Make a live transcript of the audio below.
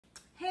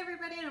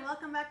everybody, and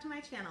welcome back to my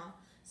channel.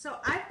 So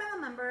I've been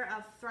a member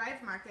of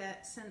Thrive Market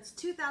since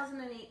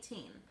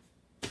 2018.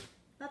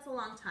 That's a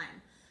long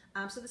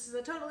time. So this is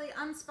a totally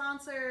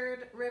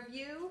unsponsored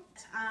review.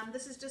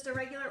 This is just a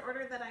regular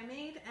order that I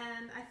made,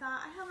 and I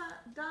thought I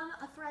haven't done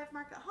a Thrive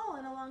Market haul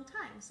in a long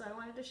time, so I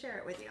wanted to share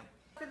it with you.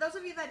 For those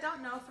of you that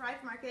don't know,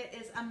 Thrive Market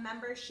is a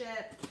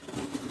membership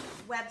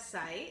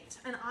website,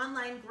 an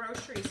online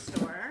grocery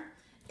store.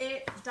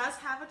 It does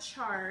have a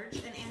charge,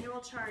 an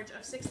annual charge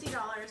of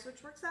 $60,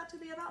 which works out to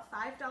be about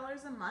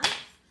 $5 a month,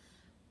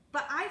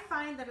 but I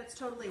find that it's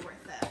totally worth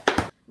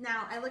it.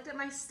 Now, I looked at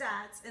my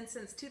stats, and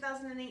since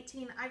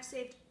 2018, I've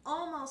saved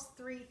almost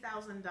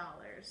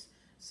 $3,000.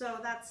 So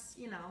that's,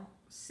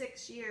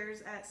 6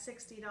 years at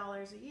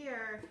 $60 a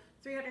year,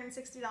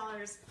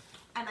 $360,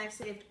 and I've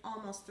saved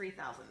almost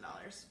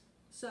 $3,000.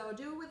 So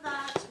do with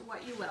that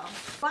what you will.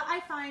 What I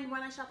find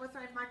when I shop with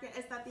Thrive Market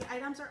is that the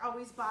items are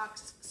always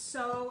boxed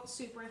so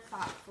super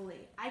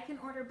thoughtfully. I can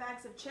order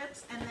bags of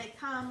chips and they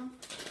come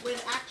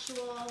with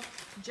actual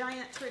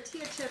giant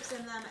tortilla chips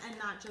in them and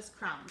not just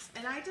crumbs.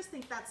 And I just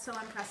think that's so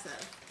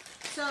impressive.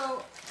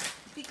 So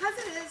because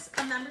it is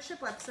a membership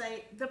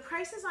website, the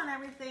prices on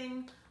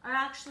everything are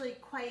actually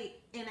quite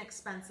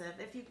inexpensive.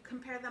 If you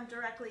compare them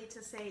directly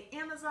to, say,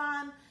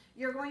 Amazon,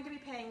 you're going to be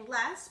paying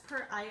less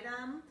per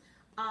item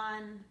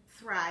on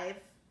Thrive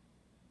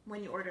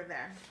when you order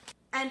there.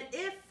 And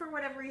if for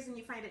whatever reason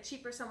you find it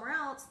cheaper somewhere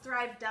else,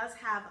 Thrive does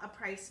have a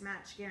price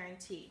match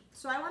guarantee.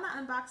 So I want to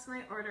unbox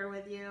my order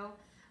with you.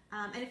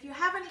 And if you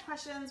have any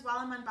questions while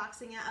I'm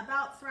unboxing it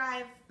about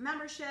Thrive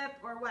membership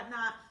or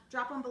whatnot,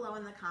 drop them below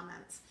in the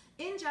comments.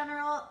 In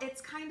general,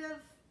 it's kind of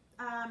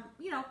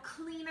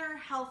cleaner,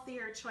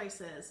 healthier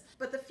choices.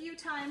 But the few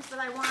times that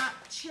I want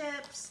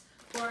chips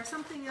or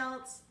something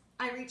else,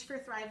 I reach for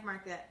Thrive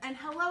Market. And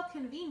hello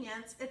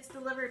convenience, it's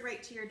delivered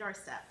right to your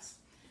doorsteps.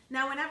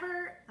 Now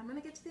whenever, I'm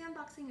gonna get to the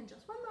unboxing in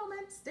just one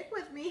moment, stick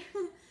with me.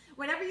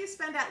 Whenever you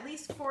spend at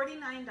least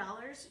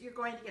 $49, you're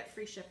going to get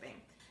free shipping.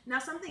 Now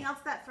something else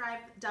that Thrive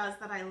does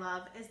that I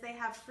love is they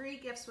have free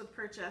gifts with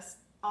purchase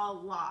a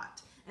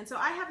lot. And so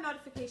I have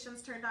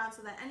notifications turned on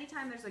so that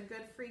anytime there's a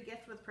good free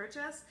gift with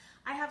purchase,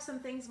 I have some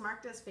things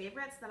marked as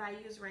favorites that I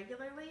use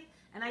regularly,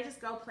 and I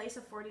just go place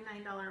a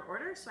 $49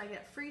 order so I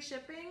get free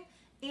shipping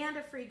and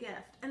a free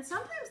gift. And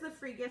sometimes the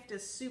free gift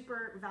is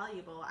super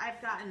valuable. I've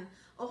gotten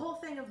a whole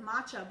thing of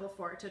matcha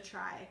before to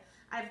try.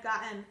 I've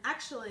gotten,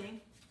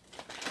 actually,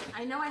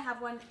 I know I have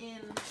one in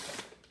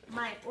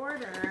my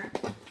order.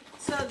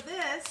 So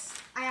this,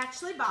 I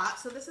actually bought.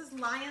 So this is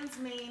Lion's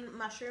Mane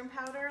mushroom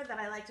powder that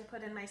I like to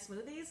put in my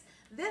smoothies.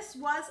 This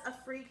was a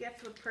free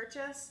gift with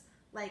purchase,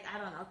 like, I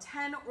don't know,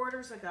 10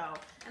 orders ago.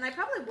 And I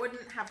probably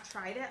wouldn't have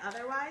tried it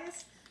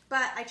otherwise.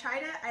 But I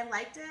tried it, I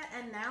liked it,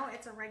 and now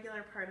it's a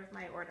regular part of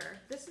my order.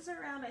 This is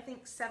around, I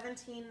think,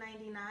 $17.99.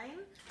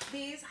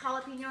 These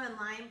jalapeno and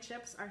lime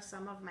chips are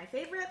some of my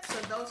favorites, so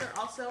those are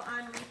also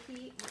on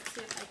repeat. Let's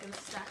see if I can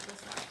stack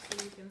this up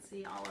so you can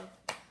see all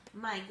of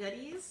my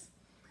goodies.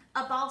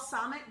 A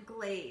balsamic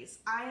glaze.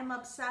 I am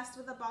obsessed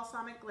with a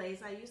balsamic glaze.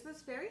 I use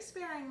this very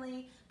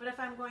sparingly, but if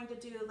I'm going to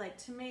do like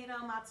tomato,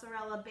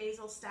 mozzarella,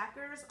 basil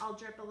stackers, I'll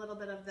drip a little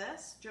bit of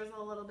this, drizzle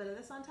a little bit of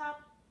this on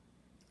top.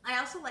 I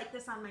also like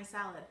this on my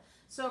salad.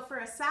 So for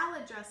a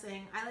salad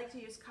dressing, I like to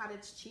use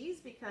cottage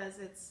cheese because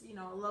it's,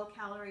 a low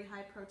calorie,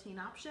 high protein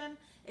option.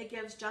 It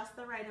gives just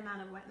the right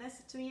amount of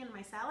wetness to me in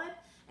my salad.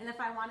 And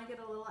if I want to get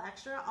a little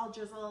extra, I'll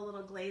drizzle a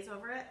little glaze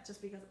over it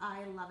just because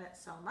I love it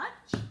so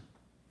much.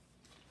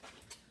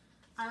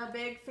 I'm a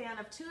big fan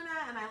of tuna,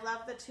 and I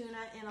love the tuna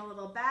in a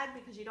little bag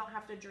because you don't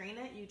have to drain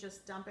it. You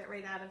just dump it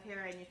right out of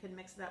here and you can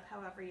mix it up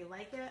however you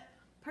like it.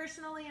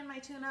 Personally, in my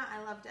tuna,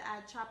 I love to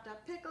add chopped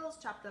up pickles,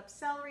 chopped up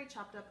celery,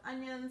 chopped up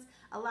onions,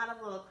 a lot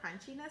of little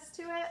crunchiness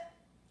to it.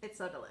 It's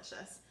so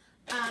delicious.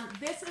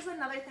 This is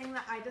another thing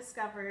that I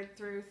discovered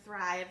through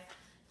Thrive.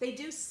 They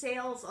do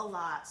sales a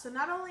lot. So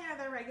not only are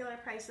their regular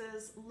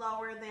prices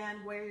lower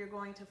than where you're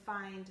going to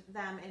find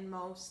them in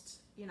most,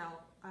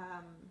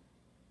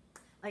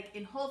 like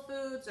in Whole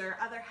Foods or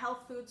other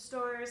health food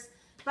stores,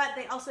 but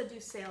they also do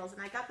sales.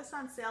 And I got this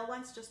on sale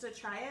once just to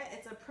try it.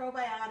 It's a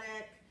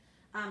probiotic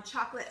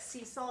chocolate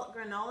sea salt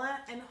granola,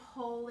 and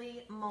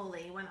holy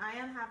moly, when I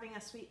am having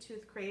a sweet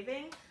tooth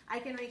craving, I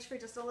can reach for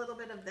just a little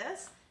bit of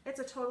this.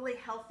 It's a totally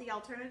healthy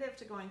alternative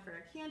to going for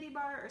a candy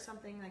bar or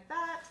something like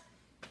that,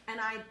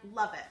 and I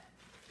love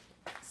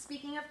it.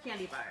 Speaking of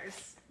candy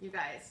bars, you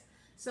guys,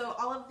 so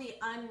all of the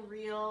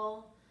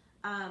Unreal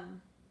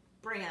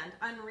brand,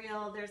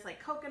 Unreal, there's like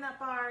coconut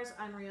bars,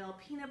 Unreal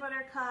peanut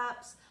butter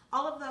cups,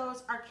 all of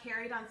those are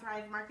carried on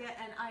Thrive Market,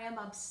 and I am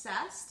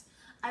obsessed.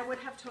 I would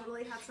have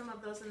totally had some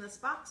of those in this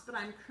box, but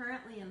I'm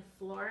currently in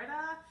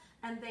Florida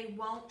and they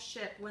won't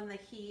ship when the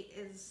heat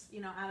is,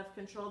 out of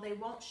control. They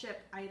won't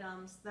ship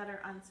items that are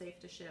unsafe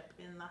to ship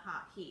in the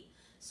hot heat.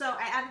 So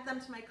I added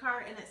them to my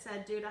cart and it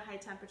said, due to high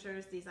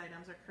temperatures, these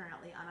items are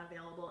currently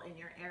unavailable in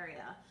your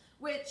area,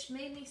 which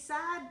made me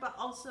sad, but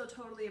also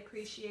totally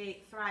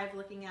appreciate Thrive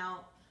looking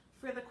out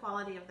for the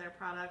quality of their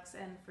products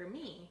and for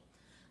me.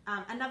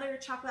 Another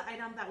chocolate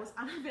item that was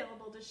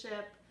unavailable to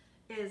ship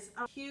is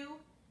Hue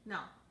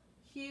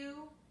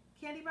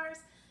candy bars.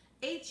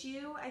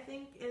 HU, I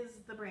think, is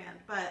the brand,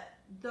 but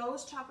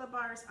those chocolate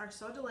bars are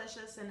so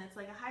delicious, and it's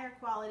like a higher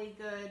quality,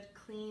 good,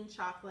 clean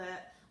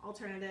chocolate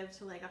alternative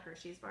to like a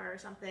Hershey's bar or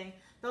something.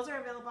 Those are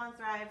available on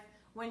Thrive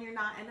when you're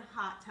not in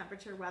hot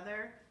temperature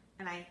weather,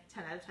 and I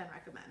 10 out of 10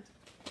 recommend.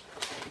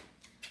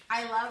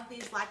 I love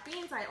these black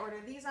beans. I order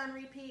these on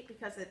repeat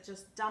because it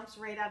just dumps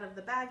right out of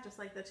the bag, just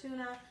like the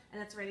tuna,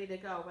 and it's ready to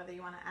go, whether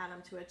you want to add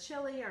them to a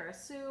chili or a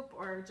soup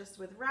or just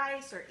with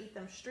rice or eat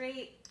them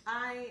straight.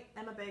 I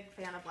am a big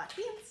fan of black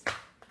beans,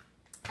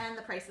 and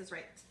the price is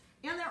right,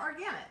 and they're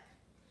organic.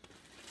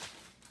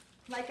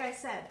 Like I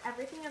said,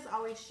 everything is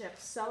always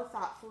shipped so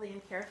thoughtfully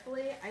and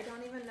carefully. I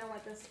don't even know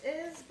what this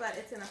is, but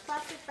it's in a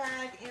plastic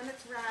bag, and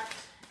it's wrapped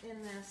in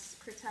this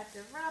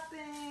protective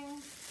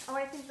wrapping. Oh,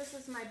 I think this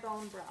is my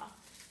bone broth.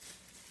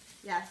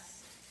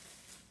 Yes.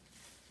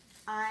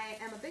 I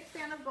am a big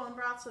fan of bone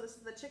broth, so this is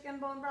the chicken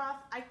bone broth.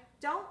 I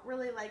don't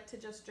really like to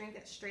just drink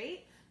it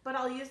straight, but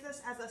I'll use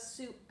this as a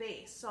soup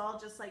base. So I'll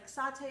just like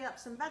saute up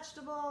some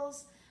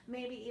vegetables,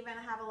 maybe even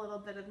have a little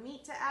bit of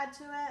meat to add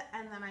to it,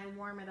 and then I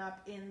warm it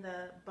up in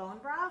the bone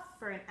broth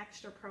for an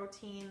extra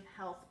protein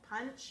health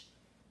punch.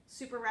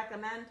 Super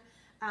recommend.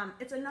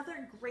 It's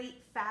another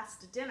great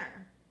fast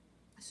dinner.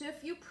 So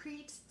if you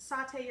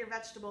pre-saute your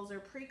vegetables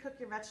or pre-cook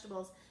your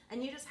vegetables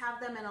and you just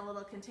have them in a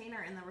little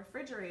container in the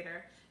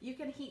refrigerator, you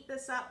can heat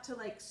this up to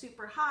like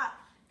super hot,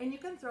 and you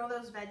can throw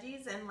those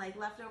veggies and like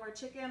leftover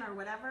chicken or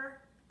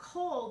whatever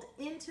cold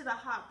into the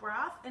hot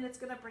broth, and it's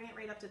going to bring it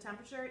right up to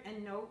temperature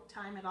in no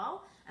time at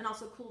all, and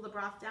also cool the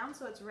broth down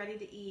so it's ready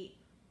to eat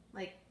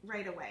like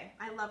right away.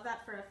 I love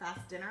that for a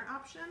fast dinner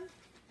option.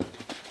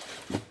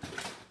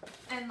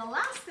 And the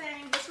last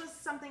thing, this was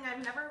something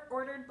I've never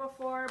ordered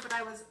before, but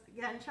I was,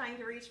 again, trying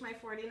to reach my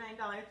 $49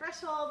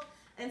 threshold,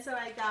 and so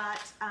I got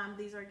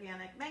these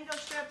organic mango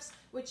strips,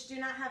 which do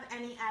not have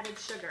any added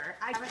sugar.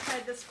 I haven't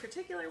tried this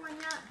particular one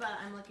yet, but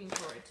I'm looking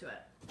forward to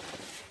it.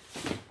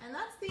 And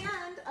that's the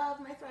end of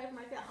my Thrive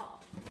Market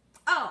haul.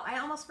 Oh, I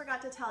almost forgot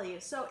to tell you.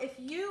 So if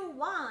you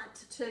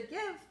want to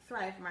give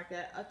Thrive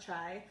Market a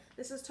try,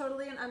 this is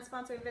totally an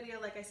unsponsored video,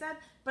 like I said,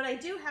 but I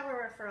do have a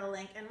referral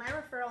link, and my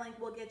referral link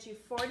will get you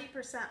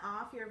 40%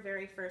 off your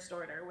very first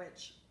order,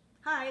 which,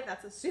 hi,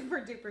 that's a super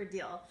duper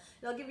deal.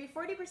 It'll give you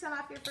 40%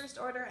 off your first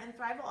order, and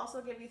Thrive will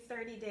also give you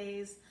 30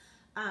 days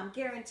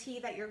guarantee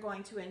that you're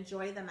going to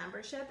enjoy the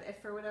membership.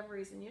 If for whatever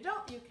reason you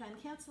don't, you can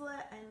cancel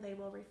it, and they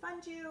will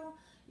refund you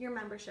your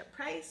membership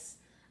price.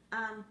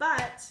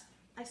 But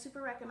I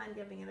super recommend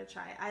giving it a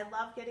try. I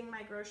love getting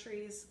my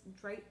groceries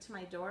right to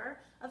my door.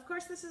 Of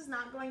course, this is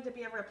not going to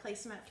be a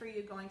replacement for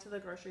you going to the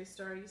grocery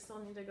store. You still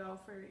need to go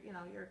for, you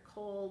know, your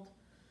cold,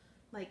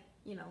 like,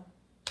 you know,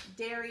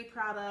 dairy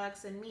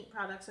products and meat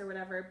products or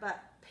whatever.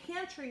 But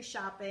pantry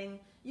shopping,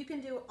 you can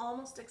do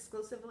almost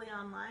exclusively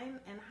online.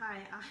 And hi,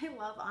 I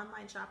love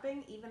online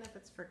shopping, even if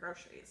it's for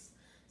groceries.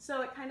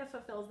 So it kind of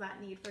fulfills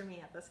that need for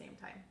me at the same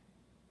time.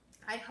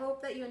 I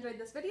hope that you enjoyed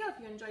this video. If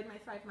you enjoyed my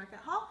Thrive Market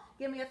haul,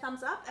 give me a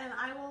thumbs up, and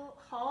I will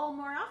haul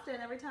more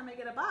often every time I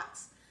get a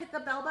box. Hit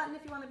the bell button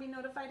if you want to be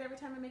notified every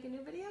time I make a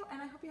new video,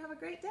 and I hope you have a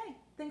great day.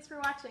 Thanks for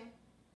watching.